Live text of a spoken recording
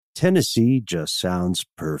Tennessee just sounds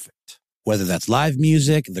perfect. Whether that's live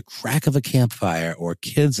music, the crack of a campfire, or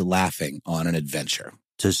kids laughing on an adventure.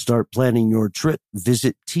 To start planning your trip,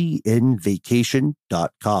 visit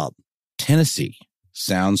tnvacation.com. Tennessee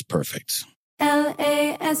sounds perfect.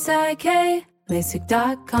 LASIK,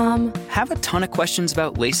 LASIK.com. Have a ton of questions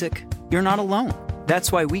about LASIK? You're not alone.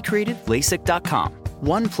 That's why we created LASIK.com.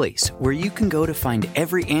 One place where you can go to find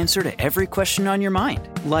every answer to every question on your mind.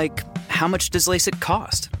 Like, how much does LASIK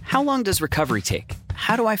cost? How long does recovery take?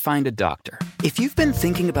 How do I find a doctor? If you've been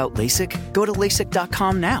thinking about LASIK, go to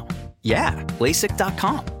LASIK.com now. Yeah,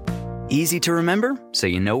 LASIK.com. Easy to remember, so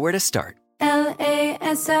you know where to start.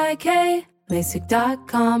 LASIK,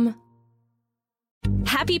 LASIK.com.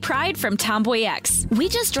 Happy Pride from Tomboy X. We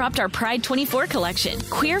just dropped our Pride 24 collection.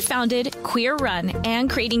 Queer founded, queer run, and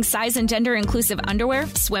creating size and gender inclusive underwear,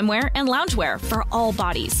 swimwear, and loungewear for all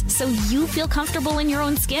bodies, so you feel comfortable in your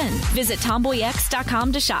own skin. Visit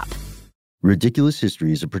tomboyx.com to shop. Ridiculous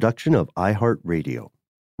History is a production of iHeartRadio.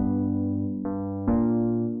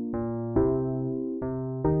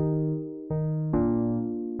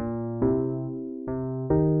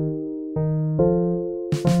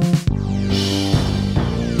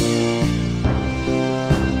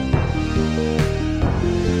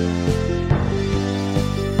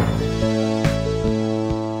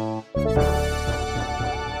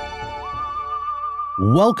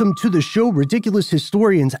 Welcome to the show, Ridiculous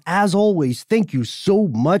Historians. As always, thank you so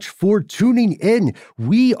much for tuning in.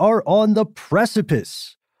 We are on the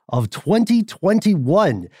precipice of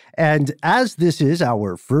 2021. And as this is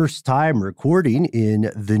our first time recording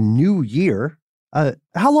in the new year,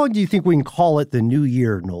 how long do you think we can call it the new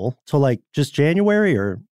year, Noel? Till like just January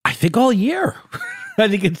or? I think all year. I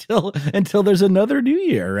think until there's another new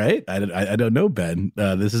year, right? I don't know, Ben.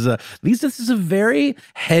 This is a very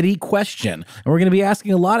heady question, and we're going to be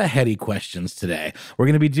asking a lot of heady questions today. We're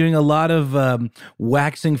going to be doing a lot of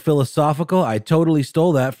waxing philosophical. I totally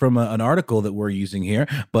stole that from an article that we're using here,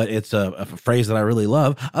 but it's a phrase that I really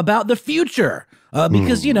love about the future.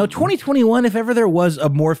 Because, 2021, if ever there was a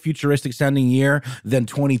more futuristic sounding year than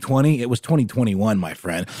 2020, it was 2021, my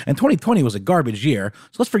friend. And 2020 was a garbage year.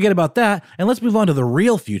 So let's forget about that. And let's move on to the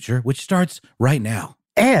real future, which starts right now.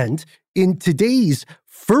 And in today's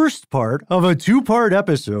first part of a two-part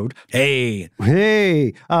episode. We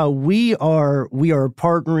are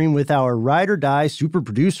partnering with our ride or die super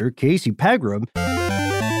producer, Casey Pegram,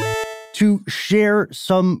 to share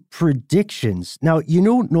some predictions. Now,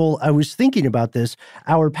 Noel, I was thinking about this.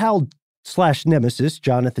 Our pal / nemesis,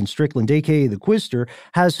 Jonathan Strickland, a.k.a. The Quister,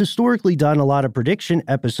 has historically done a lot of prediction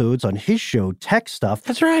episodes on his show, Tech Stuff.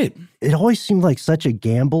 That's right. It always seemed like such a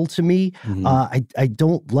gamble to me. Mm-hmm. I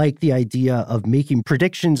don't like the idea of making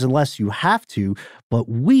predictions unless you have to, but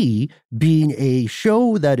we, being a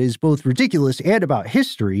show that is both ridiculous and about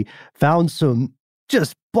history, found some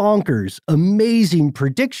just bonkers, amazing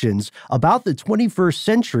predictions about the 21st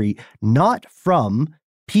century, not from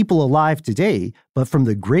people alive today, but from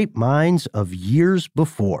the great minds of years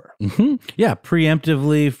before. Mm-hmm. Yeah,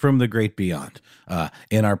 preemptively from the great beyond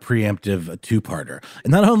in our preemptive two-parter.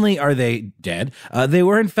 And not only are they dead, they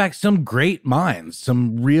were in fact some great minds,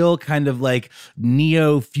 some real kind of like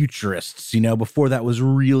neo-futurists, before that was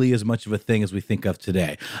really as much of a thing as we think of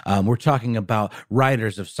today. We're talking about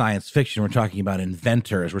writers of science fiction. We're talking about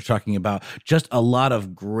inventors. We're talking about just a lot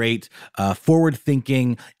of great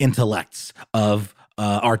forward-thinking intellects of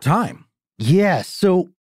our time. Yeah, so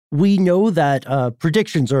we know that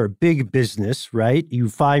predictions are a big business, right? You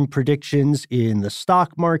find predictions in the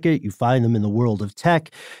stock market, you find them in the world of tech,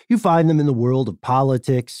 you find them in the world of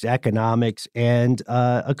politics, economics, and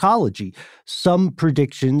ecology. Some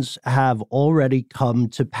predictions have already come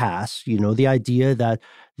to pass. The idea that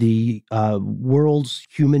the world's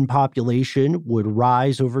human population would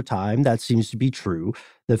rise over time, that seems to be true.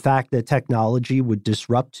 The fact that technology would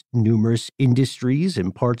disrupt numerous industries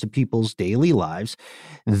and parts of people's daily lives,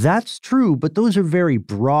 that's true, but those are very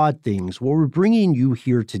broad things. What we're bringing you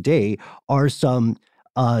here today are some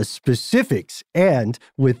specifics, and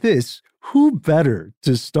with this, who better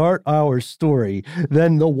to start our story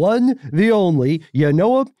than the one, the only, you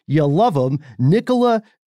know him, you love him, Nikola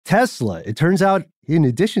Tesla. It turns out, in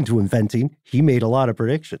addition to inventing, he made a lot of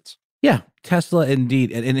predictions. Yeah, Tesla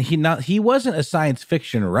indeed. And he wasn't a science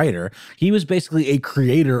fiction writer. He was basically a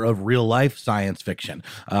creator of real life science fiction.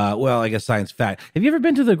 I guess science fact. Have you ever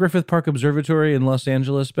been to the Griffith Park Observatory in Los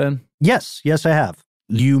Angeles, Ben? Yes, I have.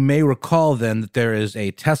 You may recall then that there is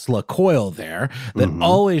a Tesla coil there that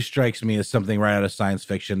always strikes me as something right out of science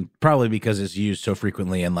fiction, probably because it's used so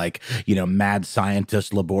frequently in like, mad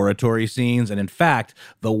scientist laboratory scenes. And in fact,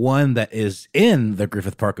 the one that is in the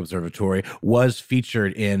Griffith Park Observatory was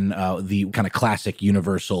featured in the kind of classic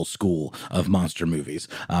Universal school of monster movies.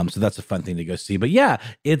 So that's a fun thing to go see. But yeah,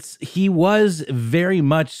 he was very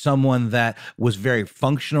much someone that was very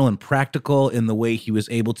functional and practical in the way he was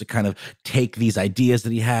able to kind of take these ideas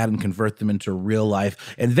that he had and convert them into real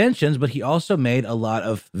life inventions. But he also made a lot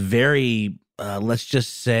of very, let's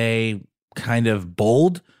just say, kind of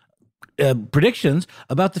bold predictions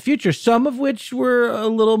about the future, some of which were a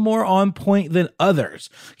little more on point than others.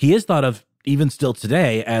 He is thought of, even still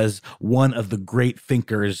today, as one of the great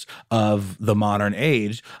thinkers of the modern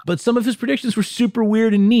age, but some of his predictions were super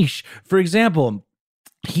weird and niche. For example,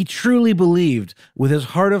 he truly believed with his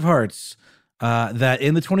heart of hearts that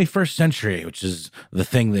in the 21st century, which is the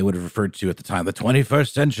thing they would have referred to at the time, the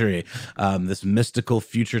 21st century, this mystical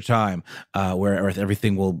future time where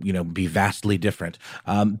everything will, be vastly different,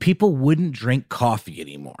 people wouldn't drink coffee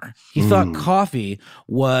anymore. He thought coffee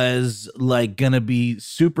was like going to be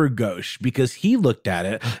super gauche because he looked at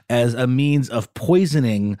it as a means of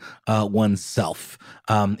poisoning oneself.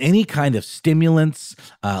 Any kind of stimulants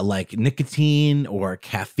like nicotine or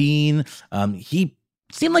caffeine, he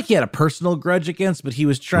seemed like he had a personal grudge against, but he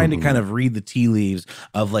was trying to kind of read the tea leaves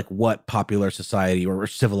of like what popular society or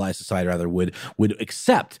civilized society rather would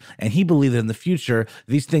accept. And he believed that in the future,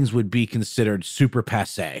 these things would be considered super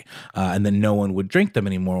passé, and then no one would drink them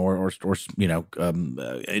anymore or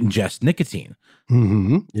ingest nicotine.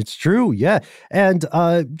 It's true, yeah. And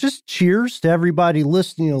just cheers to everybody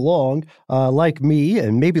listening along, like me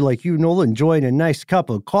and maybe like you, Nola, enjoying a nice cup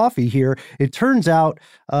of coffee here. It turns out,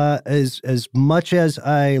 as much as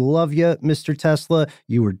I love you, Mr. Tesla,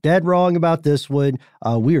 you were dead wrong about this one.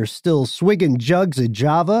 We are still swigging jugs of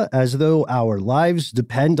Java as though our lives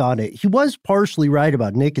depend on it. He was partially right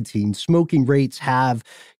about nicotine. Smoking rates have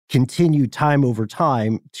continued time over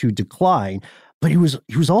time to decline. But he was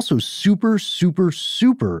also super, super,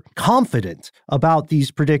 super confident about these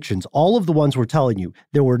predictions. All of the ones we're telling you,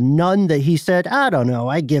 there were none that he said, I don't know,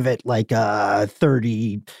 I give it like a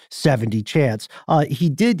 30-70 chance. He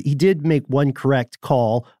did make one correct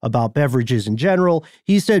call about beverages in general.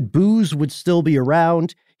 He said booze would still be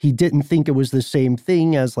around. He didn't think it was the same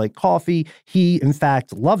thing as like coffee. He, in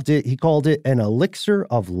fact, loved it. He called it an elixir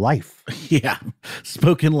of life. Yeah,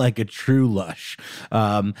 spoken like a true lush.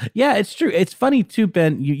 Yeah, it's true. It's funny too,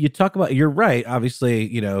 Ben. You talk about, you're right.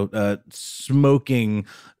 Obviously, smoking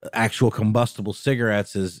actual combustible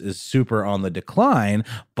cigarettes is super on the decline,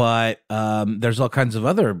 but there's all kinds of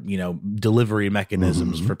other, delivery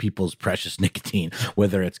mechanisms for people's precious nicotine,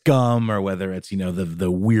 whether it's gum or whether it's,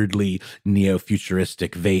 the weirdly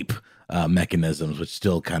neo-futuristic vape mechanisms, which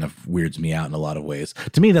still kind of weirds me out in a lot of ways.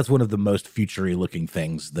 To me, that's one of the most future-y looking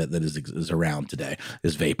things that is around today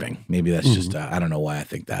is vaping. Maybe that's just, I don't know why I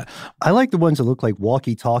think that. I like the ones that look like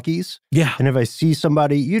walkie-talkies. Yeah. And if I see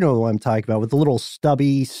somebody, you know what I'm talking about, with the little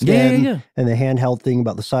stubby stem and the handheld thing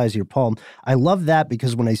about the size of your palm. I love that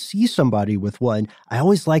because when I see somebody with one, I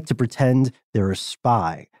always like to pretend they're a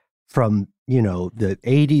spy from the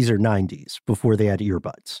 80s or 90s before they had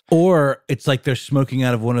earbuds. Or it's like they're smoking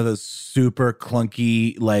out of one of those super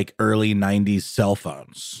clunky, like early 90s cell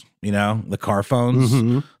phones, the car phones,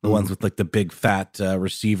 the ones with like the big fat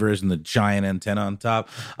receivers and the giant antenna on top.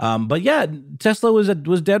 But yeah, Tesla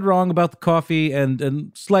was dead wrong about the coffee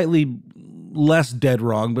and slightly less dead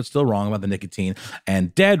wrong, but still wrong about the nicotine,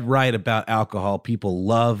 and dead right about alcohol. People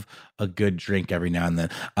love a good drink every now and then.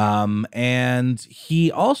 And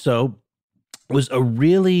he also was a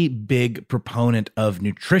really big proponent of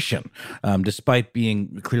nutrition, despite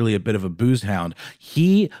being clearly a bit of a booze hound.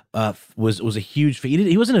 He was a huge fan.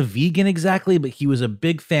 He wasn't a vegan exactly, but he was a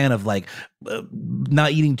big fan of like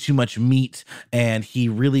not eating too much meat, and he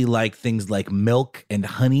really liked things like milk and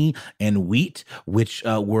honey and wheat, which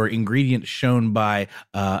were ingredients shown by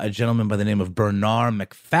a gentleman by the name of Bernard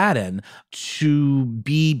McFadden to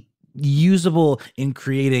be usable in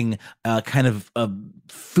creating kind of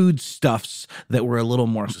foodstuffs that were a little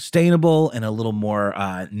more sustainable and a little more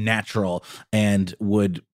natural, and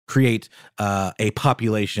would create a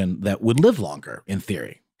population that would live longer in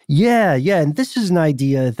theory. Yeah. And this is an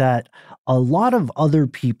idea that a lot of other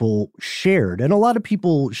people shared, and a lot of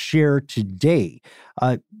people share today.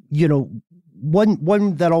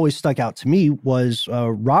 One that always stuck out to me was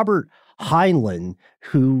Robert Heinlein,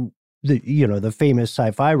 who the famous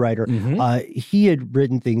sci-fi writer, he had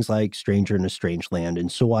written things like Stranger in a Strange Land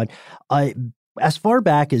and so on. As far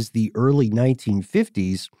back as the early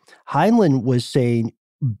 1950s, Heinlein was saying,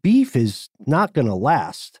 beef is not going to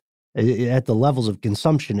last at the levels of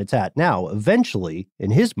consumption it's at now. Eventually,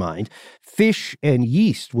 in his mind, fish and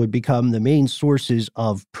yeast would become the main sources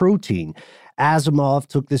of protein. Asimov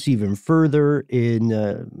took this even further. In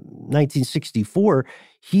 1964,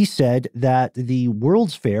 he said that the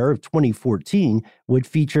World's Fair of 2014 would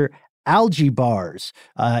feature algae bars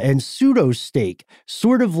and pseudo steak,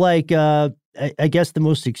 sort of like I guess the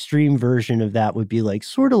most extreme version of that would be like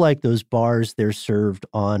sort of like those bars they're served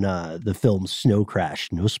on the film Snow Crash.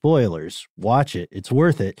 No spoilers. Watch it. It's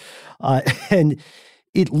worth it. And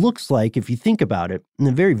it looks like, if you think about it, in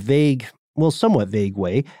a very vague, well, somewhat vague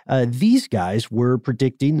way, these guys were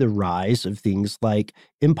predicting the rise of things like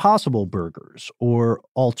Impossible Burgers or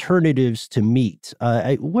alternatives to meat.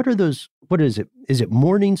 What are those? What is it? Is it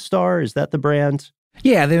Morningstar? Is that the brand?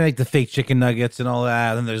 Yeah, they make the fake chicken nuggets and all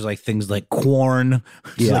that. And there's like things like corn,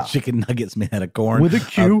 like chicken nuggets made out of corn with a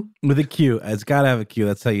Q. With a Q, it's got to have a Q.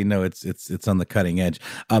 That's how you know it's on the cutting edge.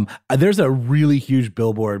 There's a really huge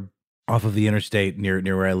billboard off of the interstate near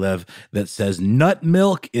where I live that says "Nut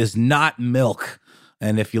milk is not milk."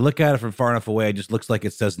 And if you look at it from far enough away, it just looks like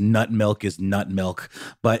it says nut milk is nut milk.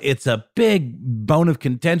 But it's a big bone of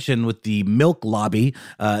contention with the milk lobby.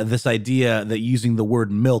 This idea that using the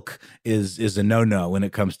word milk is a no-no when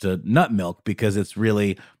it comes to nut milk, because it's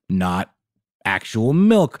really not actual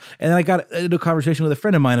milk. And I got into a conversation with a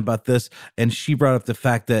friend of mine about this, and she brought up the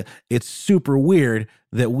fact that it's super weird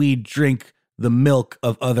that we drink the milk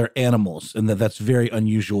of other animals, and that's very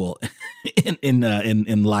unusual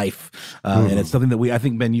in life. And it's something that I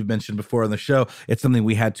think, Ben, you've mentioned before on the show, it's something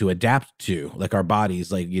we had to adapt to. Like our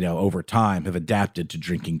bodies, over time have adapted to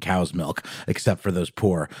drinking cow's milk, except for those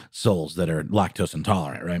poor souls that are lactose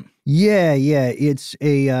intolerant, right? Yeah. It's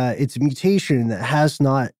a mutation that has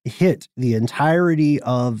not hit the entirety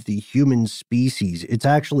of the human species.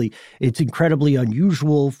 It's incredibly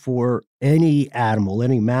unusual for any animal,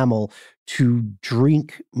 any mammal, to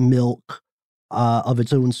drink milk of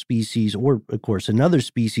its own species, or of course another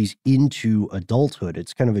species, into adulthood.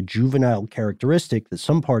 It's kind of a juvenile characteristic that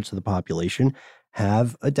some parts of the population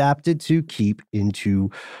have adapted to keep into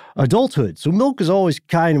adulthood. So milk is always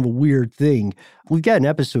kind of a weird thing. We've got an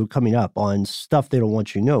episode coming up on Stuff They Don't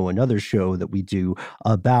Want You to Know, another show that we do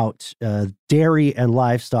about dairy and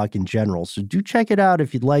livestock in general. So do check it out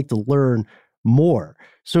if you'd like to learn more.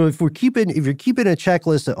 So if you're keeping a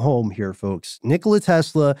checklist at home here, folks, Nikola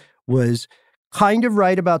Tesla was kind of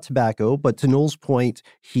right about tobacco, but to Noel's point,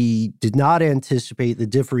 he did not anticipate the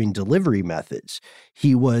differing delivery methods.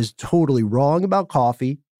 He was totally wrong about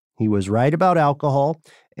coffee. He was right about alcohol.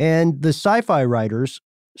 And the sci-fi writers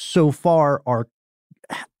so far are,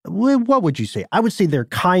 what would you say? I would say they're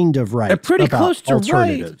kind of right. They're pretty close to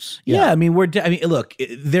alternatives. Right. Yeah, I mean, look,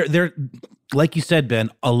 they're like you said,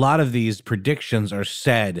 Ben, a lot of these predictions are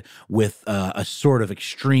said with a sort of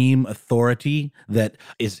extreme authority that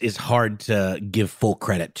is hard to give full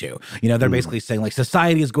credit to. They're basically saying like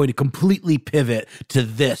society is going to completely pivot to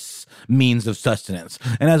this means of sustenance.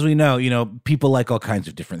 And as we know, people like all kinds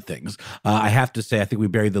of different things. I have to say, I think we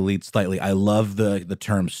buried the lead slightly. I love the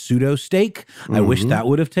term pseudo steak. I wish that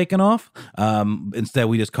would have taken off. Instead,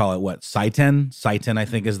 we just call it seitan. Seitan, I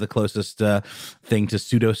think, is the closest thing to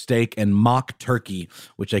pseudo steak, and mock turkey,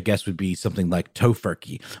 which I guess would be something like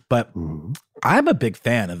tofurkey. But I'm a big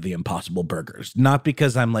fan of the Impossible Burgers, not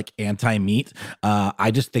because I'm like anti-meat.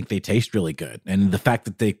 I just think they taste really good. And the fact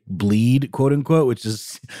that they bleed, quote unquote, which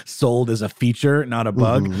is sold as a feature, not a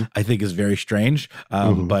bug, I think is very strange.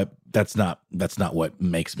 But that's not what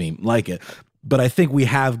makes me like it. But I think we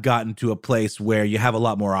have gotten to a place where you have a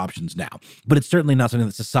lot more options now. But it's certainly not something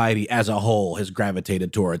that society as a whole has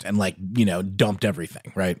gravitated towards and dumped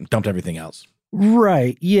everything, right? Dumped everything else.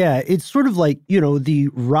 Right. Yeah. It's sort of like, the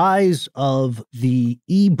rise of the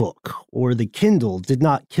ebook or the Kindle did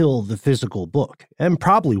not kill the physical book, and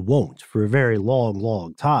probably won't for a very long,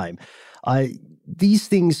 long time. These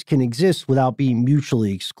things can exist without being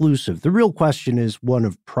mutually exclusive. The real question is one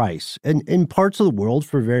of price. And in parts of the world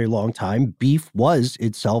for a very long time, beef was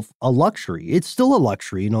itself a luxury. It's still a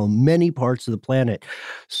luxury in many parts of the planet.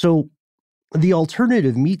 So the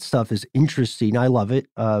alternative meat stuff is interesting. I love it.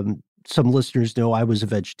 Some listeners know I was a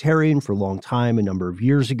vegetarian for a long time, a number of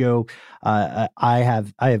years ago. I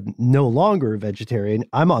have no longer a vegetarian.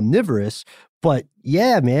 I'm omnivorous. But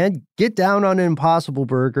yeah, man, get down on an Impossible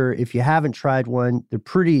Burger. If you haven't tried one, they're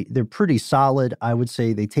pretty solid. I would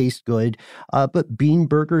say they taste good. But bean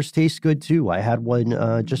burgers taste good too. I had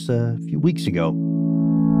one just a few weeks ago.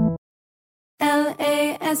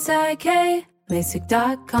 LASIK,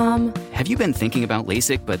 LASIK.com. Have you been thinking about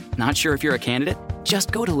LASIK but not sure if you're a candidate?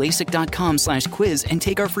 Just go to LASIK.com/quiz and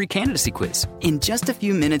take our free candidacy quiz. In just a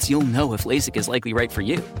few minutes, you'll know if LASIK is likely right for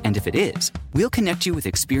you. And if it is, we'll connect you with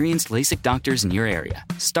experienced LASIK doctors in your area.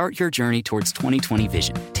 Start your journey towards 20/20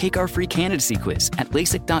 vision. Take our free candidacy quiz at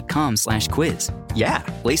LASIK.com/quiz. Yeah,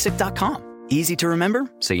 LASIK.com. Easy to remember,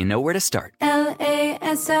 so you know where to start.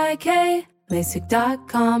 LASIK,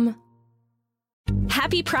 LASIK.com.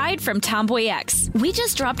 Happy Pride from Tomboy X. We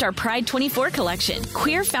just dropped our Pride 24 collection.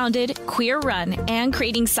 Queer founded, queer run, and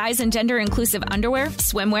creating size and gender inclusive underwear,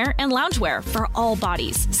 swimwear, and loungewear for all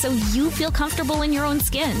bodies, so you feel comfortable in your own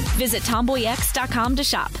skin. Visit tomboyx.com to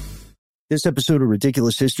shop. This episode of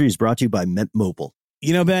Ridiculous History is brought to you by Mint Mobile.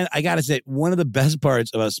 You know, Ben, I got to say, one of the best parts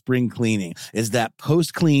about spring cleaning is that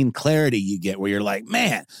post-clean clarity you get where you're like,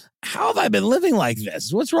 man, how have I been living like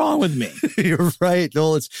this? What's wrong with me? You're right,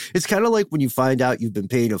 Noel. It's kind of like when you find out you've been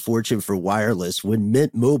paying a fortune for wireless when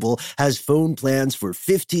Mint Mobile has phone plans for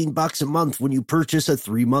 $15 a month when you purchase a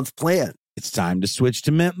 3-month plan. It's time to switch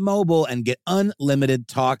to Mint Mobile and get unlimited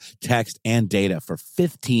talk, text, and data for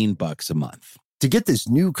 $15 a month. To get this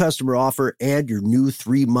new customer offer and your new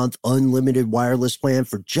 3-month unlimited wireless plan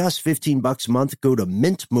for just $15 a month, go to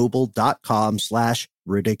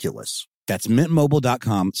mintmobile.com/ridiculous. That's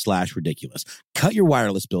mintmobile.com/ridiculous. Cut your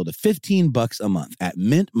wireless bill to $15 a month at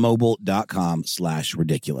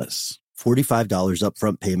mintmobile.com/ridiculous. $45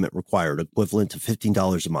 upfront payment required, equivalent to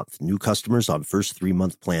 $15 a month. New customers on first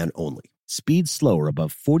 3-month plan only. Speed slower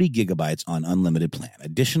above 40 gigabytes on unlimited plan.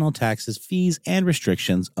 Additional taxes, fees, and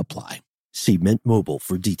restrictions apply. See Mint Mobile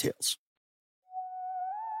for details.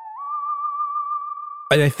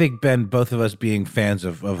 I think, Ben, both of us being fans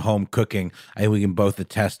of home cooking, I think we can both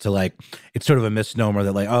attest to, like, it's sort of a misnomer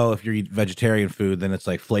that, like, oh, if you eat vegetarian food, then it's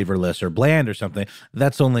like flavorless or bland or something.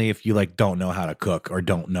 That's only if you, like, don't know how to cook or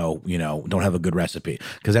don't know, don't have a good recipe.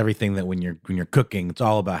 Because everything that when you're cooking, it's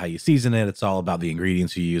all about how you season it. It's all about the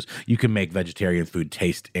ingredients you use. You can make vegetarian food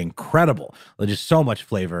taste incredible. There's just so much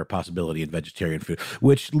flavor possibility in vegetarian food,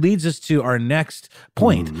 which leads us to our next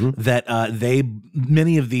point that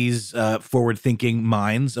many of these forward-thinking minds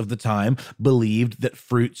of the time believed that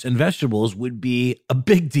fruits and vegetables would be a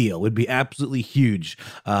big deal, would be absolutely huge,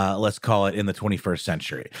 let's call it, in the 21st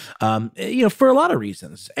century. For a lot of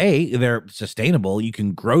reasons. A, they're sustainable. You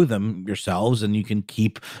can grow them yourselves and you can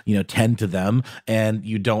keep, tend to them, and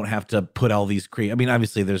you don't have to put all these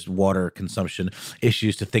obviously there's water consumption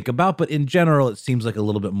issues to think about, but in general, it seems like a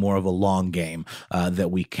little bit more of a long game that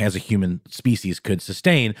we as a human species could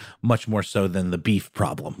sustain, much more so than the beef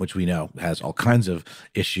problem, which we know has all kinds of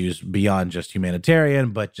issues beyond just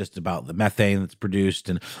humanitarian, but just about the methane that's produced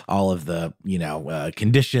and all of the,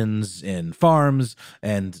 conditions in farms.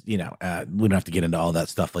 And, we don't have to get into all that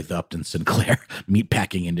stuff like the Upton Sinclair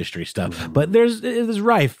meatpacking industry stuff, but it is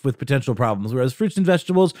rife with potential problems, whereas fruits and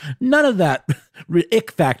vegetables, none of that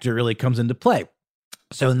ick factor really comes into play.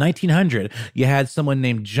 So in 1900, you had someone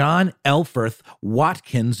named John Elfreth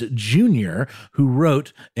Watkins Jr., who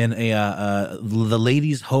wrote in the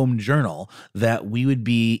Ladies' Home Journal that we would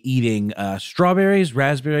be eating strawberries,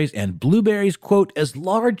 raspberries, and blueberries, quote, as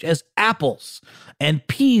large as apples, and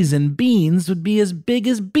peas and beans would be as big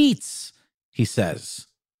as beets, he says.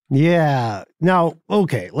 Yeah. Now,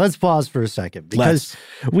 okay, let's pause for a second because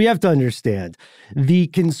we have to understand the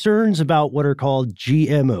concerns about what are called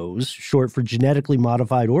GMOs, short for genetically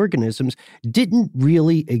modified organisms, didn't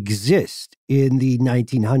really exist in the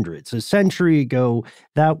 1900s. A century ago,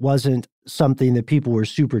 that wasn't something that people were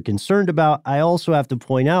super concerned about. I also have to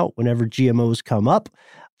point out, whenever GMOs come up,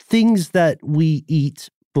 things that we eat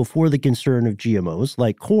before the concern of GMOs,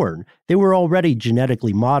 like corn, they were already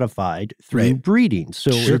genetically modified through breeding. So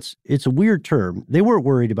it's a weird term. They weren't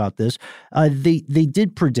worried about this. They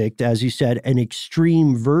did predict, as you said, an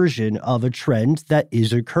extreme version of a trend that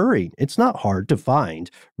is occurring. It's not hard to find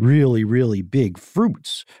really, really big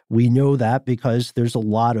fruits. We know that because there's a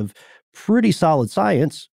lot of pretty solid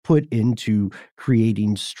science put into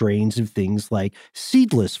creating strains of things like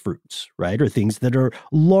seedless fruits, right? Or things that are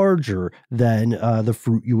larger than the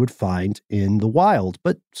fruit you would find in the wild.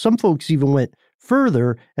 But some folks even went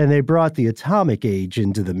further and they brought the atomic age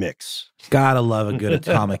into the mix. Gotta love a good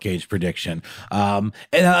atomic age prediction. And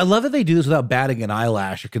I love that they do this without batting an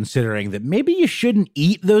eyelash or considering that maybe you shouldn't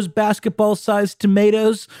eat those basketball-sized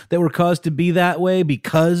tomatoes that were caused to be that way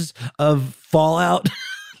because of fallout.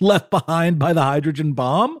 left behind by the hydrogen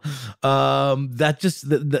bomb.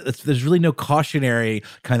 There's really no cautionary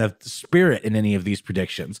kind of spirit in any of these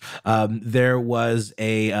predictions. There was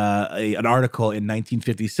an article in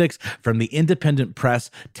 1956 from the independent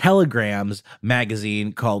press Telegrams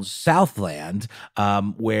magazine called Southland,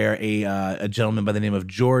 where a gentleman by the name of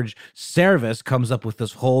George Service comes up with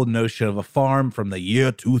this whole notion of a farm from the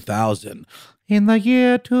year 2000. In the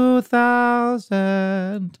year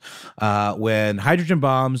 2000, when hydrogen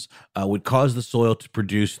bombs would cause the soil to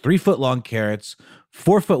produce 3-foot-long carrots,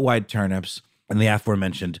 4-foot-wide turnips, and the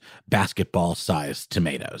aforementioned basketball-sized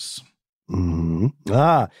tomatoes.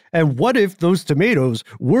 Mm-hmm. And what if those tomatoes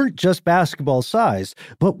weren't just basketball sized,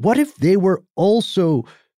 but what if they were also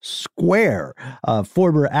square?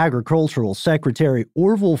 Former Agricultural Secretary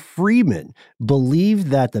Orville Freeman believed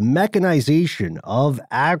that the mechanization of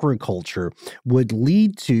agriculture would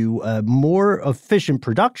lead to a more efficient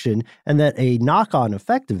production, and that a knock-on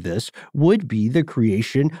effect of this would be the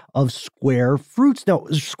creation of square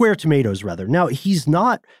tomatoes rather. Now, he's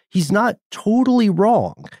not totally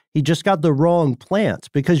wrong. He just got the wrong plants,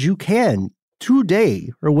 because you can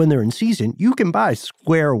today, or when they're in season, you can buy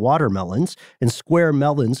square watermelons and square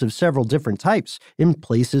melons of several different types in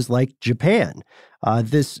places like Japan.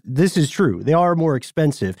 This is true. They are more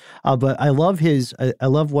expensive, but I love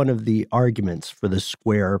one of the arguments for the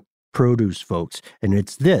square produce folks, and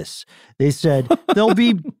it's this. They said they'll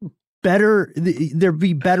be better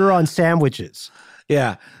on sandwiches.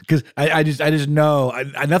 Yeah, because I just know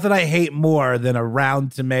nothing I hate more than a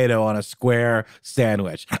round tomato on a square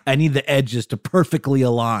sandwich. I need the edges to perfectly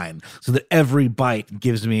align so that every bite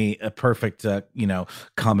gives me a perfect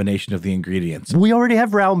combination of the ingredients. We already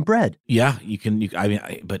have round bread. Yeah,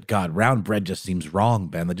 but God, round bread just seems wrong,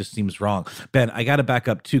 Ben. That just seems wrong. Ben, I got to back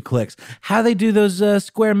up 2 clicks. How do they do those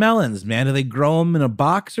square melons, man? Do they grow them in a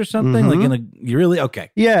box or something? Mm-hmm. You really?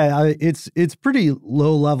 Okay. Yeah, it's pretty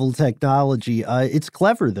low level technology. It's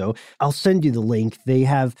clever though. I'll send you the link.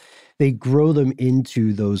 They grow them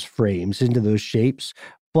into those frames, into those shapes,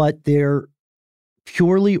 but they're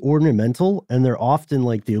purely ornamental, and they're often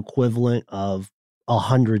like the equivalent of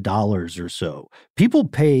 $100 or so. People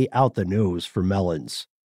pay out the nose for melons.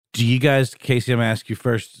 Do you guys, Casey, I'm going to ask you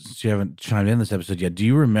first, since you haven't chimed in this episode yet, do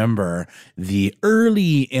you remember the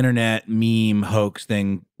early internet meme hoax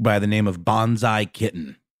thing by the name of Bonsai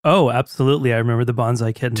Kitten? Oh, absolutely. I remember the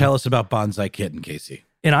Bonsai Kitten. Tell us about Bonsai Kitten, Casey.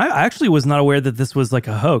 And I actually was not aware that this was like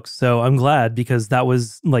a hoax. So I'm glad, because that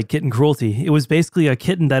was like kitten cruelty. It was basically a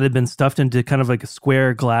kitten that had been stuffed into kind of like a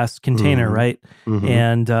square glass container, right? Mm-hmm.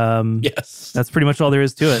 And yes, that's pretty much all there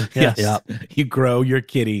is to it. Yes. Yeah. You grow your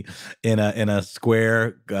kitty in a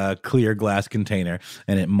square clear glass container,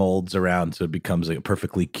 and it molds around so it becomes a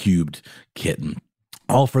perfectly cubed kitten.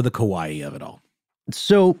 All for the kawaii of it all.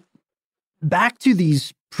 So back to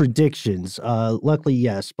these predictions. Luckily,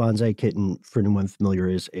 yes, Bonsai Kitten, for anyone familiar,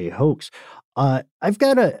 is a hoax. I've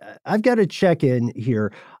got to check in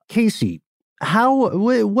here. Casey,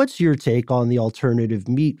 what's your take on the alternative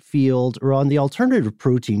meat field, or on the alternative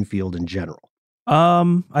protein field in general?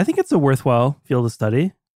 I think it's a worthwhile field of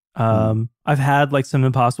study. I've had like some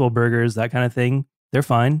Impossible burgers, that kind of thing. They're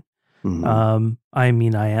fine. Mm-hmm. I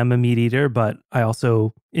mean, I am a meat eater, but I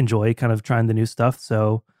also enjoy kind of trying the new stuff.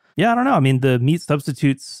 So yeah, I don't know. I mean, the meat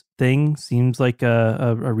substitutes thing seems like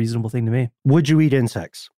a reasonable thing to me. Would you eat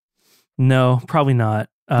insects? No, probably not.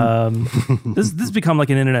 This become like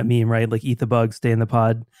an internet meme, right? Like, eat the bug, stay in the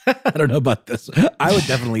pod. I don't know about this. I would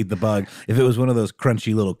definitely eat the bug if it was one of those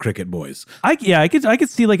crunchy little cricket boys. I could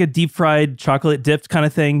see like a deep fried chocolate dipped kind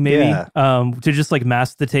of thing, maybe. Yeah. To just like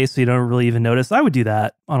mask the taste so you don't really even notice. I would do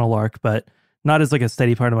that on a lark, but not as like a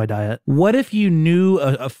steady part of my diet. What if you knew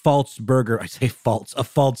a false burger? I say false. A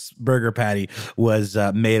false burger patty was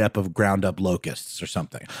made up of ground up locusts or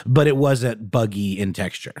something, but it wasn't buggy in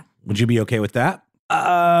texture. Would you be okay with that?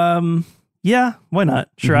 Yeah, why not?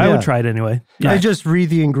 Sure, yeah. I would try it anyway. Yeah. I just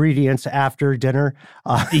read the ingredients after dinner.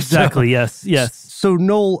 Exactly. Yes. So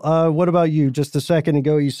Noel, what about you? Just a second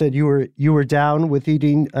ago, you said you were down with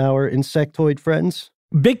eating our insectoid friends.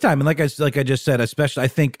 Big time. And like I just said, especially, I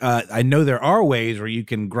think, I know there are ways where you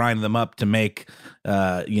can grind them up to make,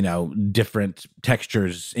 different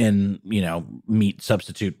textures in, meat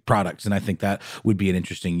substitute products. And I think that would be an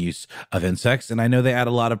interesting use of insects. And I know they add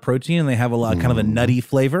a lot of protein, and they have a lot, kind of a nutty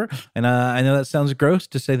flavor. And I know that sounds gross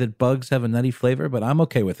to say that bugs have a nutty flavor, but I'm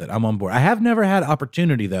okay with it. I'm on board. I have never had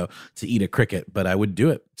opportunity, though, to eat a cricket, but I would do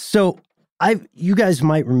it. So you guys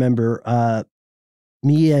might remember,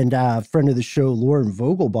 Me and a friend of the show, Lauren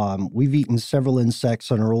Vogelbaum, we've eaten several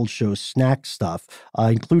insects on our old show, Snack Stuff,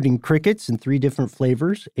 including crickets in 3 different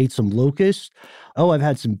flavors. Ate some locusts. Oh, I've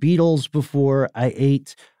had some beetles before. I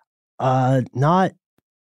ate not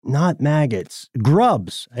maggots,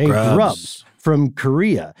 grubs. I ate grubs from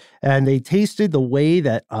Korea, and they tasted the way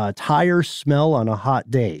that tires smell on a hot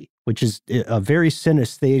day, which is a very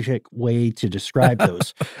synesthetic way to describe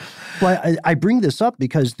those. But I bring this up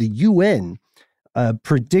because the UN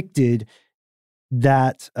predicted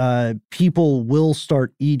that people will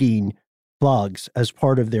start eating bugs as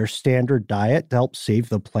part of their standard diet to help save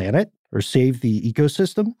the planet or save the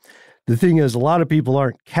ecosystem. The thing is, a lot of people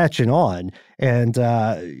aren't catching on. And,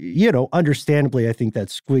 understandably, I think that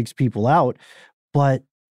squigs people out. But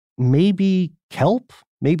maybe kelp,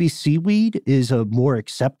 maybe seaweed is a more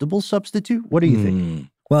acceptable substitute. What do you think?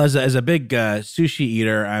 Well, as a big sushi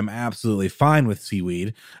eater, I'm absolutely fine with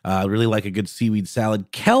seaweed. I really like a good seaweed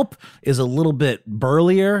salad. Kelp is a little bit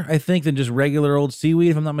burlier, I think, than just regular old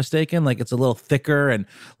seaweed, if I'm not mistaken. Like, it's a little thicker, and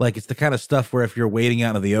like it's the kind of stuff where if you're wading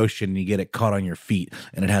out of the ocean and you get it caught on your feet,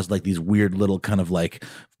 and it has like these weird little kind of like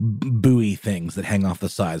buoy things that hang off the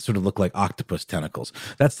sides, sort of look like octopus tentacles.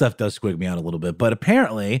 That stuff does squig me out a little bit, but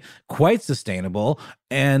apparently quite sustainable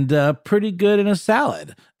and pretty good in a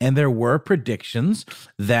salad. And there were predictions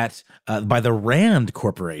that by the Rand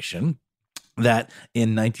Corporation that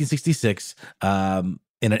in 1966,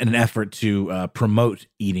 in an effort to promote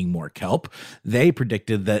eating more kelp, they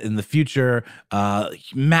predicted that in the future,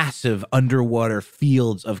 massive underwater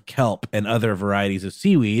fields of kelp and other varieties of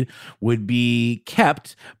seaweed would be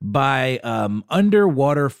kept by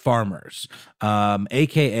underwater farmers,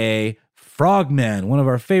 aka frogmen, one of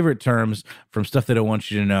our favorite terms from Stuff They Don't Want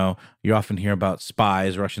You to Know. You often hear about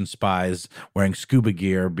spies, Russian spies, wearing scuba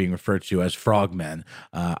gear being referred to as frogmen.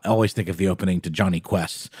 I always think of the opening to Johnny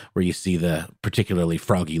Quest, where you see the particularly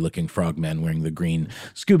froggy-looking frogmen wearing the green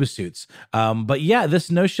scuba suits. But yeah, this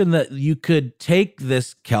notion that you could take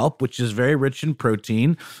this kelp, which is very rich in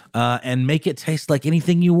protein, and make it taste like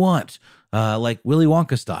anything you want, like Willy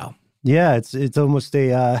Wonka style. Yeah, it's almost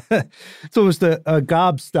a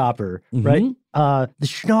gobstopper, right? The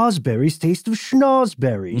schnozberries taste of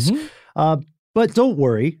schnozberries. But don't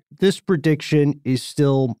worry, this prediction is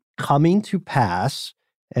still coming to pass.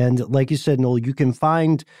 And like you said, Noel, you can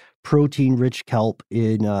find protein-rich kelp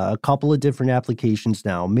in a couple of different applications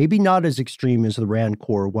now. Maybe not as extreme as the Rand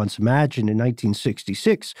Corps once imagined in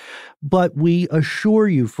 1966, but we assure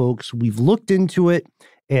you, folks, we've looked into it.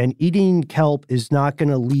 And eating kelp is not going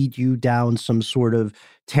to lead you down some sort of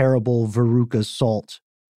terrible Veruca Salt.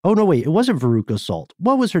 Oh, no, wait. It wasn't Veruca Salt.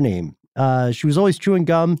 What was her name? She was always chewing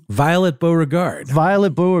gum. Violet Beauregard.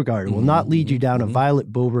 Violet Beauregard will not lead you down a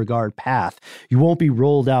Violet Beauregard path. You won't be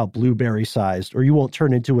rolled out blueberry-sized, or you won't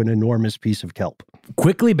turn into an enormous piece of kelp.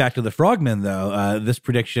 Quickly back to the frogmen, though. This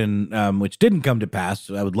prediction, which didn't come to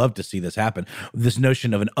pass, I would love to see this happen. This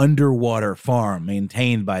notion of an underwater farm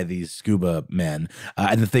maintained by these scuba men,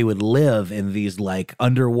 and that they would live in these like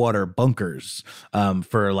underwater bunkers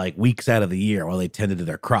for like weeks out of the year while they tended to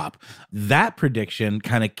their crop. That prediction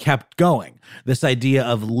kind of kept going. This idea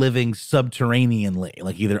of living subterraneanly,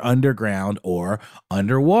 like either underground or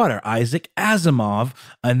underwater. Isaac Asimov,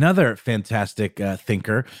 another fantastic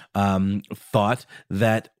thinker, thought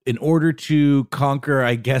that in order to conquer,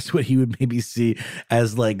 I guess, what he would maybe see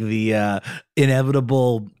as like the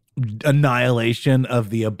inevitable annihilation of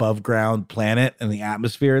the above ground planet and the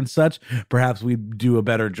atmosphere and such, perhaps we'd do a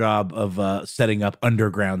better job of setting up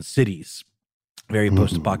underground cities. Very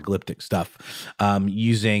post-apocalyptic stuff,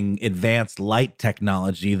 using advanced light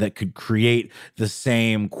technology that could create the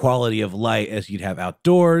same quality of light as you'd have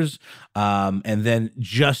outdoors, and then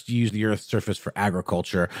just use the Earth's surface for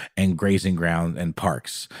agriculture and grazing ground and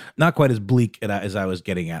parks. Not quite as bleak as I was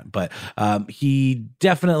getting at, but he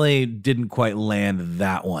definitely didn't quite land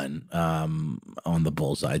that one on the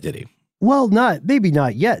bullseye, did he? Well, maybe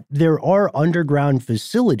not yet. There are underground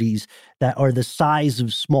facilities that are the size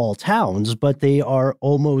of small towns, but they are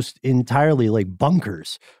almost entirely like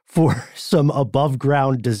bunkers for some above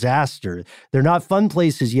ground disaster. They're not fun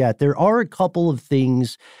places yet. There are a couple of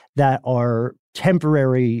things that are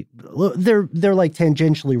temporary. They're like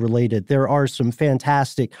tangentially related. There are some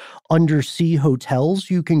fantastic undersea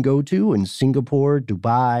hotels you can go to in Singapore,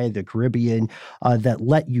 Dubai, the Caribbean, that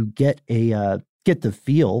let you get the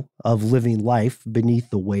feel of living life beneath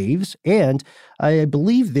the waves. And I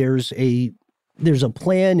believe there's a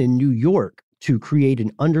plan in New York to create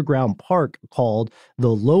an underground park called the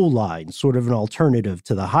Low Line, sort of an alternative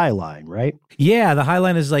to the High Line, right? Yeah, the High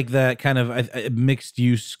Line is like the kind of mixed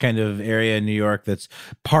use kind of area in New York that's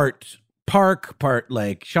part park, part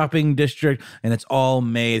like shopping district, and it's all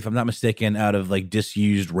made, if I'm not mistaken, out of like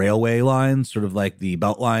disused railway lines, sort of like the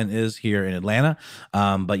Beltline is here in Atlanta.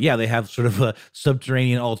 But yeah, they have sort of a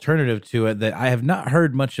subterranean alternative to it that I have not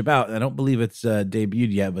heard much about. I don't believe it's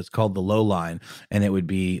debuted yet, but it's called the Low Line, and it would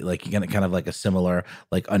be like kind of like a similar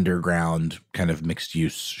like underground kind of mixed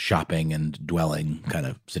use shopping and dwelling kind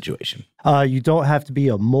of situation. You don't have to be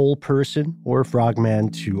a mole person or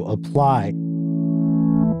frogman to apply.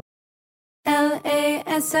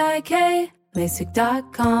 LASIK,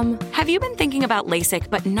 LASIK.com. Have you been thinking about LASIK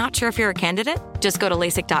but not sure if you're a candidate? Just go to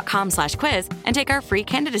LASIK.com/quiz and take our free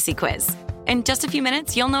candidacy quiz. In just a few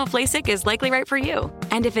minutes, you'll know if LASIK is likely right for you.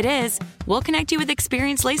 And if it is, we'll connect you with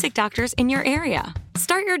experienced LASIK doctors in your area.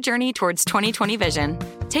 Start your journey towards 20/20 vision.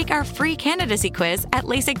 Take our free candidacy quiz at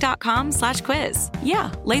LASIK.com/quiz.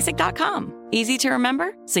 Yeah, LASIK.com. Easy to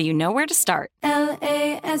remember, so you know where to start.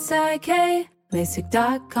 LASIK,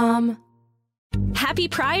 LASIK.com. Happy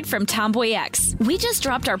Pride from Tomboy X. We just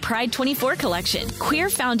dropped our Pride 24 collection. Queer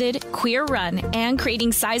founded, queer run, and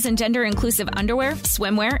creating size and gender inclusive underwear,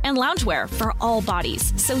 swimwear, and loungewear for all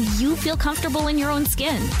bodies, so you feel comfortable in your own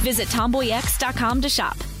skin. Visit tomboyx.com to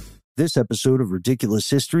shop. This episode of Ridiculous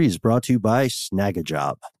History is brought to you by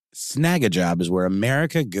Snagajob. Snagajob is where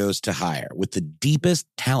America goes to hire, with the deepest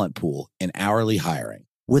talent pool in hourly hiring.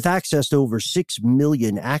 With access to over 6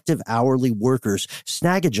 million active hourly workers,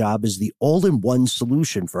 Snagajob is the all-in-one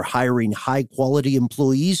solution for hiring high-quality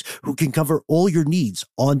employees who can cover all your needs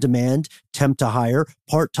on demand, temp to hire,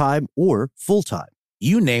 part-time, or full-time.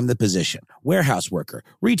 You name the position: warehouse worker,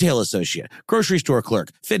 retail associate, grocery store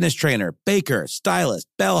clerk, fitness trainer, baker, stylist,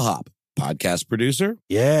 bellhop, podcast producer.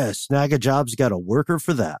 Yeah, Snagajob's got a worker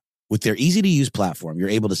for that. With their easy-to-use platform, you're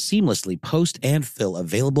able to seamlessly post and fill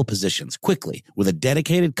available positions quickly with a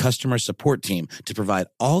dedicated customer support team to provide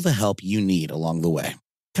all the help you need along the way.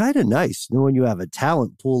 Kind of nice knowing you have a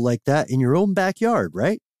talent pool like that in your own backyard,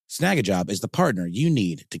 right? Snagajob is the partner you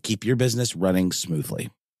need to keep your business running smoothly.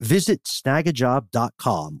 Visit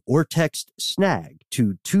snagajob.com or text SNAG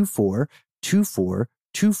to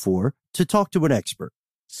 242424 to talk to an expert.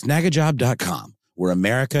 Snagajob.com, where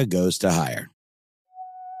America goes to hire.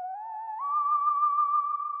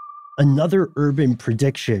 Another urban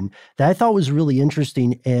prediction that I thought was really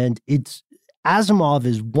interesting, and it's Asimov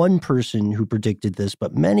is one person who predicted this,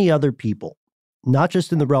 but many other people, not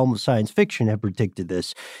just in the realm of science fiction, have predicted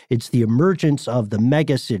this. It's the emergence of the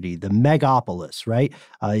megacity, the megapolis, right?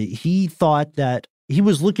 He thought that he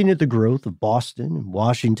was looking at the growth of Boston and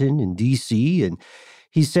Washington and D.C., and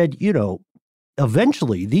he said,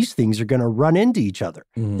 eventually these things are going to run into each other.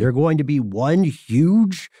 They're going to be one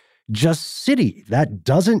huge just city that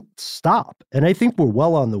doesn't stop. And I think we're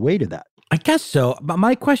well on the way to that. I guess so. But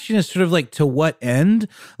my question is sort of like, to what end?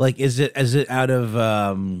 Like, is it out of,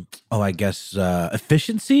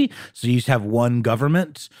 efficiency? So you just have one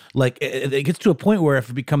government? Like, it gets to a point where if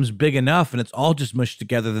it becomes big enough and it's all just mushed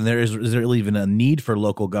together, then is there really even a need for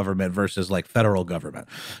local government versus like federal government?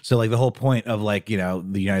 So like the whole point of like, the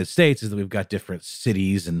United States is that we've got different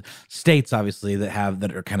cities and states, obviously,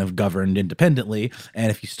 that are kind of governed independently. And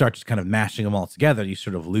if you start just kind of mashing them all together, you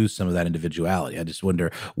sort of lose some of that individuality. I just wonder,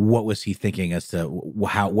 what was he thinking as to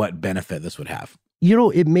what benefit this would have?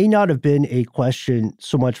 It may not have been a question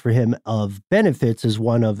so much for him of benefits as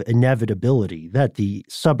one of inevitability, that the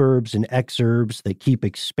suburbs and exurbs that keep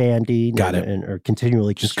expanding and are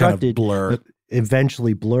continually constructed kind of blur.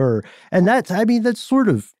 Eventually blur. And that's sort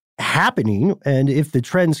of happening. And if the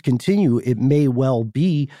trends continue, it may well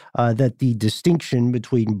be that the distinction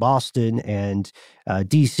between Boston and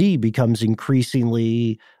D.C. becomes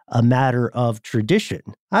increasingly a matter of tradition.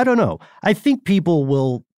 I don't know. I think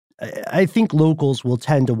locals will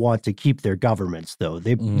tend to want to keep their governments, though.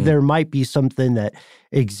 There might be something that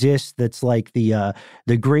exists that's like the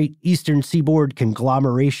Great Eastern Seaboard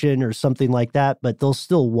Conglomeration or something like that, but they'll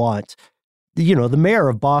still want, the mayor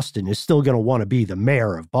of Boston is still going to want to be the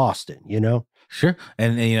mayor of Boston, Sure.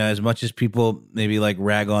 And as much as people maybe like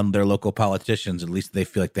rag on their local politicians, at least they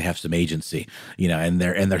feel like they have some agency, and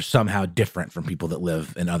they're somehow different from people that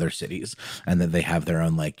live in other cities, and that they have their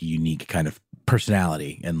own like unique kind of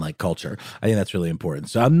personality and like culture. I think that's really important.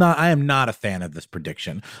 So I am not a fan of this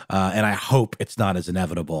prediction. And I hope it's not as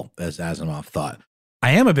inevitable as Asimov thought.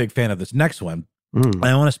 I am a big fan of this next one.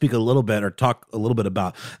 I want to speak a little bit or talk a little bit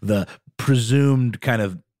about the presumed kind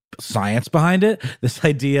of science behind it. This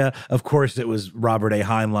idea, of course, it was Robert A.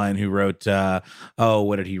 Heinlein who wrote,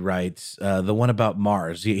 what did he write? The one about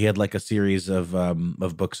Mars. He had like a series of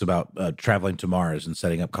books about traveling to Mars and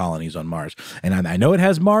setting up colonies on Mars. And I know it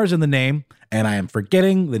has Mars in the name, and I am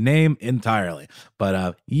forgetting the name entirely.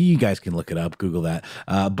 But you guys can look it up, Google that.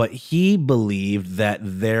 But he believed that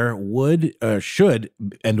there would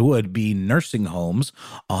be nursing homes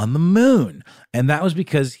on the moon. And that was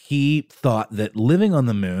because he thought that living on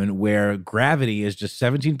the moon, where gravity is just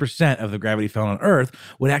 17% of the gravity found on Earth,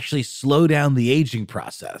 would actually slow down the aging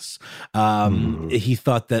process. He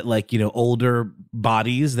thought that, like, older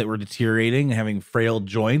bodies that were deteriorating, having frail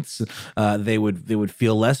joints, they would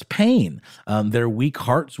feel less pain. Their weak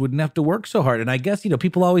hearts wouldn't have to work so hard. And I guess,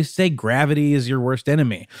 people always say gravity is your worst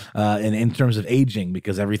enemy in terms of aging,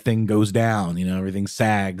 because everything goes down, everything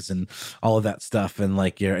sags and all of that stuff. And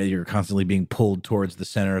like you're constantly being pulled towards the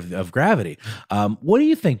center of gravity. What do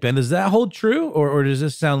you think, Ben? Does that hold true, or does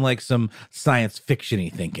this sound like some science fiction-y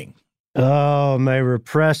thinking? Oh, my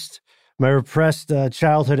repressed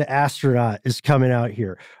childhood astronaut is coming out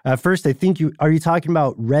here. First, I think are you talking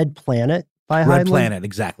about Red Planet by Heinlein? Red Planet,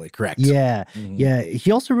 exactly, correct. Yeah, yeah.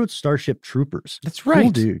 He also wrote Starship Troopers. That's right,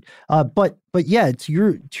 cool dude. But yeah, to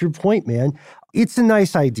your point, man, it's a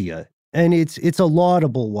nice idea and it's a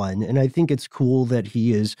laudable one, and I think it's cool that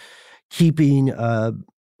he is keeping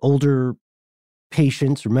older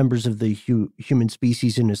patients or members of the human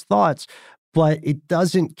species in his thoughts. But it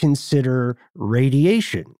doesn't consider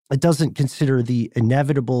radiation. It doesn't consider the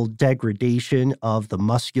inevitable degradation of the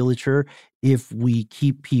musculature if we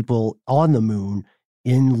keep people on the moon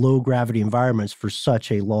in low gravity environments for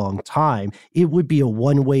such a long time. It would be a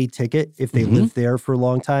one-way ticket if they lived there for a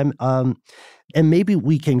long time. And maybe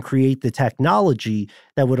we can create the technology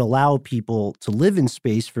that would allow people to live in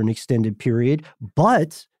space for an extended period,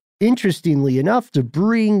 but interestingly enough, to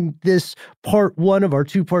bring this part one of our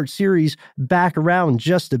two-part series back around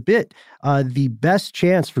just a bit, the best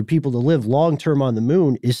chance for people to live long-term on the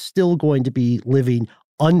moon is still going to be living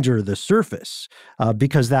under the surface,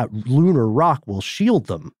 because that lunar rock will shield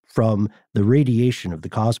them from the radiation of the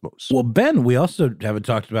cosmos. Well, Ben, we also haven't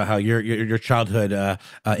talked about how your childhood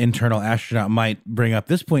internal astronaut might bring up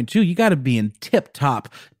this point too. You got to be in tip-top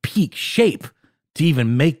peak shape to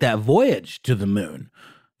even make that voyage to the moon.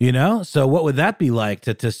 So what would that be like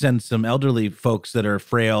to send some elderly folks that are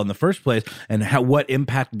frail in the first place, and what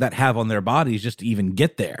impact would that have on their bodies just to even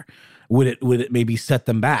get there? Would it maybe set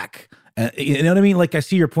them back? You know what I mean? Like, I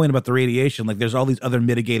see your point about the radiation. Like, there's all these other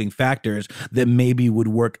mitigating factors that maybe would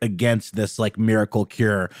work against this like miracle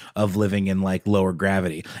cure of living in like lower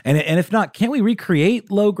gravity. And if not, can't we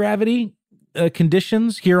recreate low gravity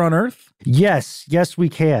conditions here on Earth? Yes, we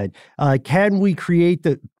can. Can we create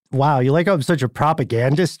the... Wow, you like how I'm such a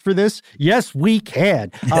propagandist for this? Yes, we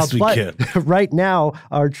can. Yes, we can. Right now,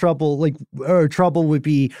 our trouble would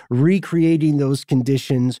be recreating those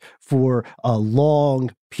conditions for a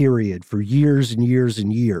long period, for years and years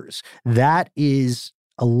and years. That is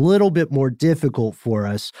a little bit more difficult for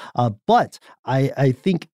us, but I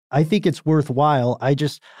think it's worthwhile.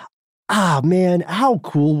 Man, how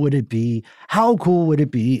cool would it be? How cool would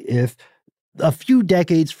it be if a few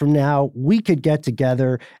decades from now, we could get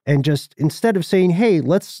together and just, instead of saying, hey,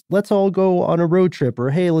 let's all go on a road trip, or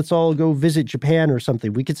hey, let's all go visit Japan or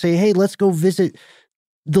something, we could say, hey, let's go visit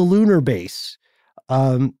the lunar base.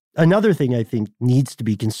 Another thing I think needs to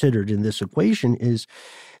be considered in this equation is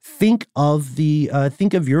think of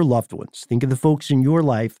your loved ones. Think of the folks in your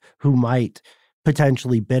life who might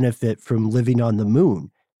potentially benefit from living on the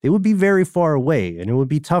moon. They would be very far away, and it would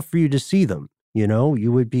be tough for you to see them.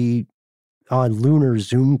 You would be on lunar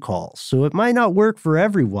Zoom calls. So it might not work for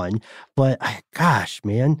everyone, but gosh,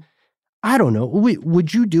 man, I don't know.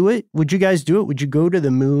 Would you do it? Would you guys do it? Would you go to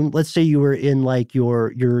the moon? Let's say you were in like you're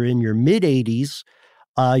in your mid 80s.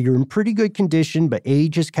 You're in pretty good condition, but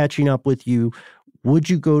age is catching up with you. Would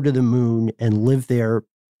you go to the moon and live there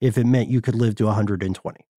if it meant you could live to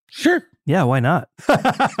 120? Sure. Yeah, why not?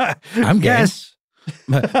 I'm guess.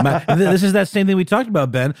 This is that same thing we talked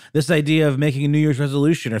about, Ben. This idea of making a New Year's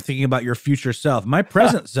resolution or thinking about your future self. My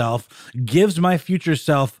present self gives my future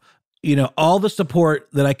self, all the support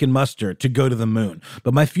that I can muster to go to the moon.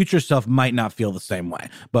 But my future self might not feel the same way.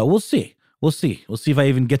 But we'll see. We'll see. We'll see if I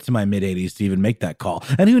even get to my mid-80s to even make that call.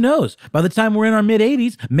 And who knows? By the time we're in our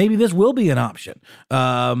mid-80s, maybe this will be an option.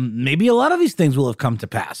 Maybe a lot of these things will have come to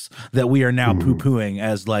pass that we are now poo-pooing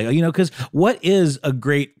as like, because what is a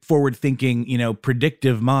great forward-thinking,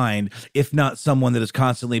 predictive mind, if not someone that is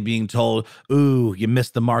constantly being told, ooh, you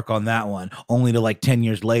missed the mark on that one, only to like 10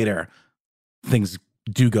 years later, things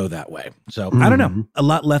do go that way. So I don't know. A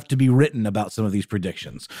lot left to be written about some of these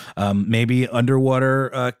predictions. Maybe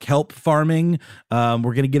underwater kelp farming. We're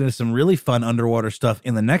going to get into some really fun underwater stuff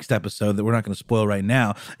in the next episode that we're not going to spoil right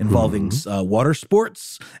now, involving water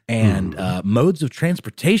sports and modes of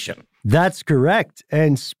transportation. That's correct.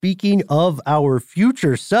 And speaking of our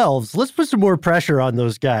future selves, let's put some more pressure on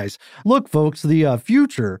those guys. Look, folks, the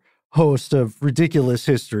future host of Ridiculous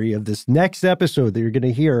History of this next episode that you're going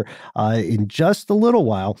to hear in just a little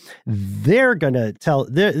while, they're going to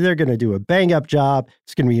they're going to do a bang up job.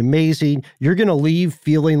 It's going to be amazing. You're going to leave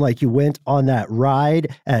feeling like you went on that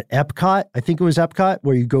ride at Epcot. I think it was Epcot,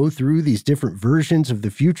 where you go through these different versions of the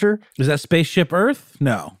future. Is that Spaceship Earth?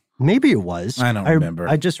 No. Maybe it was. I don't remember.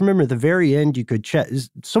 I just remember at the very end, you could check.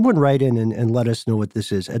 Someone write in and let us know what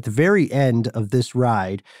this is. At the very end of this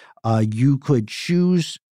ride, you could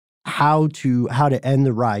choose how to end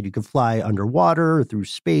the ride. You could fly underwater or through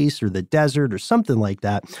space or the desert or something like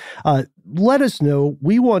that. Let us know.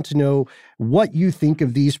 We want to know what you think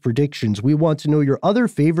of these predictions. We want to know your other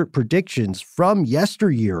favorite predictions from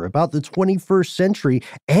yesteryear about the 21st century.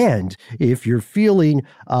 And if you're feeling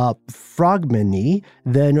frogman-y,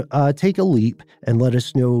 then take a leap and let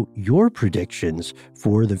us know your predictions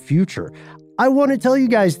for the future. I want to tell you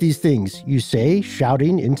guys these things, you say,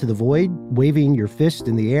 shouting into the void, waving your fist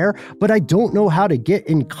in the air, but I don't know how to get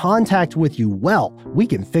in contact with you. Well, we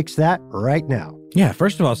can fix that right now. Yeah,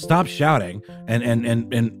 first of all, stop shouting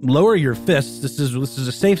and lower your fists. This is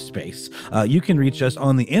a safe space. You can reach us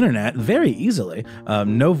on the internet very easily.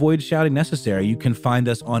 No void shouting necessary. You can find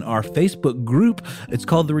us on our Facebook group. It's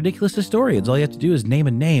called The Ridiculous Historians. All you have to do is name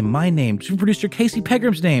a name, my name, producer Casey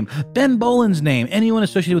Pegram's name, Ben Boland's name, anyone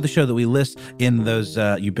associated with the show that we list in those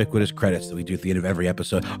ubiquitous credits that we do at the end of every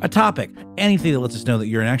episode. A topic, anything that lets us know that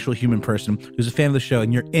you're an actual human person who's a fan of the show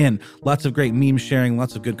and you're in. Lots of great meme sharing,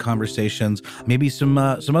 lots of good conversations, maybe some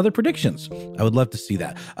other predictions. I would love to see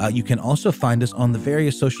that. You can also find us on the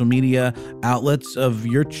various social media outlets of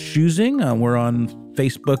your choosing. We're on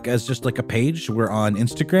Facebook as just like a page. We're on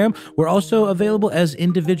Instagram. We're also available as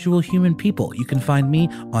individual human people. You can find me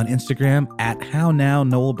on Instagram at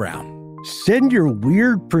HowNowNoelBrown. Send your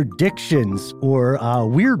weird predictions or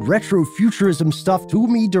weird retrofuturism stuff to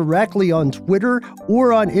me directly on Twitter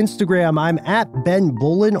or on Instagram. I'm at Ben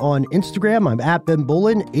Bolin on Instagram. I'm at Ben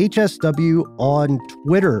Bolin, HSW on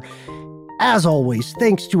Twitter. As always,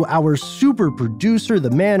 thanks to our super producer,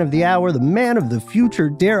 the man of the hour, the man of the future,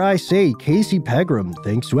 dare I say, Casey Pegram.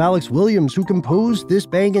 Thanks to Alex Williams, who composed this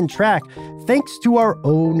banging track. Thanks to our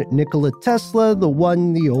own Nikola Tesla, the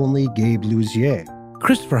one, the only Gabe Luzier.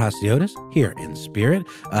 Christopher Hasiotis, here in spirit.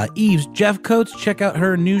 Eve's Jeff Coates, check out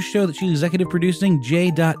her new show that she's executive producing,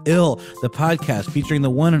 J.Ill, the podcast featuring the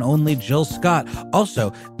one and only Jill Scott.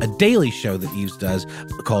 Also, a daily show that Eve's does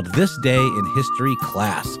called This Day in History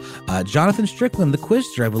Class. Jonathan Strickland, the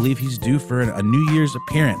Quizster, I believe he's due for a New Year's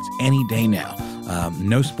appearance any day now.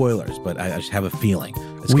 No spoilers, but I just have a feeling.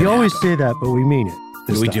 We always say that, but we mean it.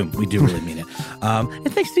 We do really mean it.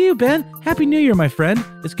 And thanks to you, Ben. Happy New Year, my friend.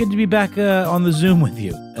 It's good to be back on the Zoom with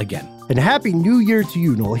you again. And Happy New Year to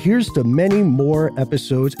you, Noel. Here's to many more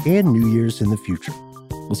episodes and New Year's in the future.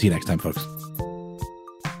 We'll see you next time, folks.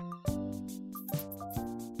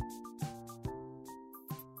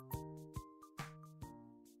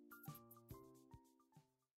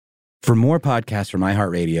 For more podcasts from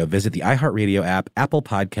iHeartRadio, visit the iHeartRadio app, Apple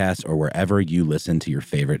Podcasts, or wherever you listen to your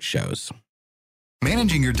favorite shows.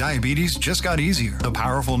 Managing your diabetes just got easier. The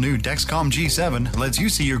powerful new Dexcom G7 lets you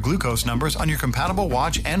see your glucose numbers on your compatible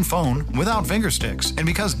watch and phone without finger sticks. And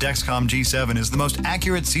because Dexcom G7 is the most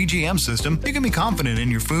accurate CGM system, you can be confident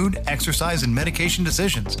in your food, exercise, and medication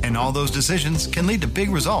decisions. And all those decisions can lead to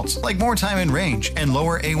big results, like more time in range and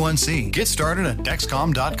lower A1C. Get started at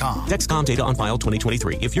Dexcom.com. Dexcom data on file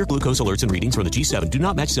 2023. If your glucose alerts and readings from the G7 do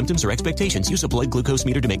not match symptoms or expectations, use a blood glucose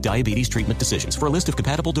meter to make diabetes treatment decisions. For a list of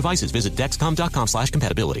compatible devices, visit Dexcom.com/compatibility.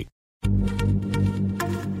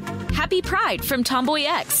 Happy Pride from Tomboy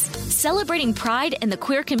X, celebrating pride and the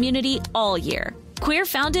queer community all year. Queer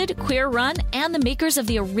founded, queer run, and the makers of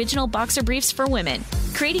the original boxer briefs for women,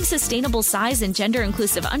 creating sustainable size and gender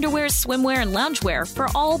inclusive underwear, swimwear, and loungewear for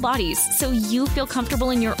all bodies so you feel comfortable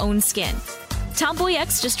in your own skin. Tomboy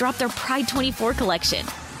X just dropped their Pride 24 collection.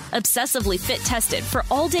 Obsessively fit tested for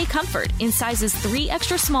all day comfort in sizes 3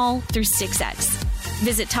 extra small through 6X.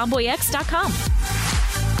 Visit tomboyx.com.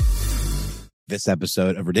 This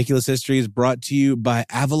episode of Ridiculous History is brought to you by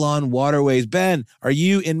Avalon Waterways. Ben, are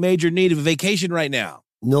you in major need of a vacation right now?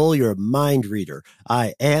 Noel, you're a mind reader.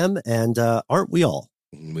 I am, and aren't we all?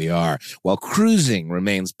 We are. While cruising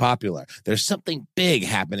remains popular, there's something big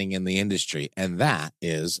happening in the industry, and that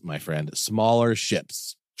is, my friend, smaller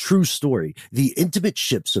ships. True story. The intimate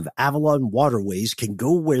ships of Avalon Waterways can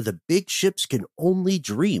go where the big ships can only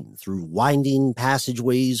dream, through winding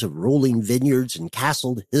passageways of rolling vineyards and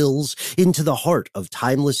castled hills into the heart of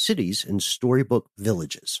timeless cities and storybook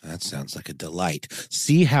villages. That sounds like a delight.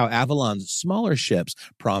 See how Avalon's smaller ships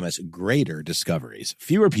promise greater discoveries,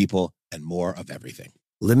 fewer people, and more of everything.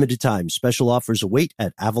 Limited time special offers await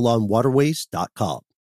at AvalonWaterways.com.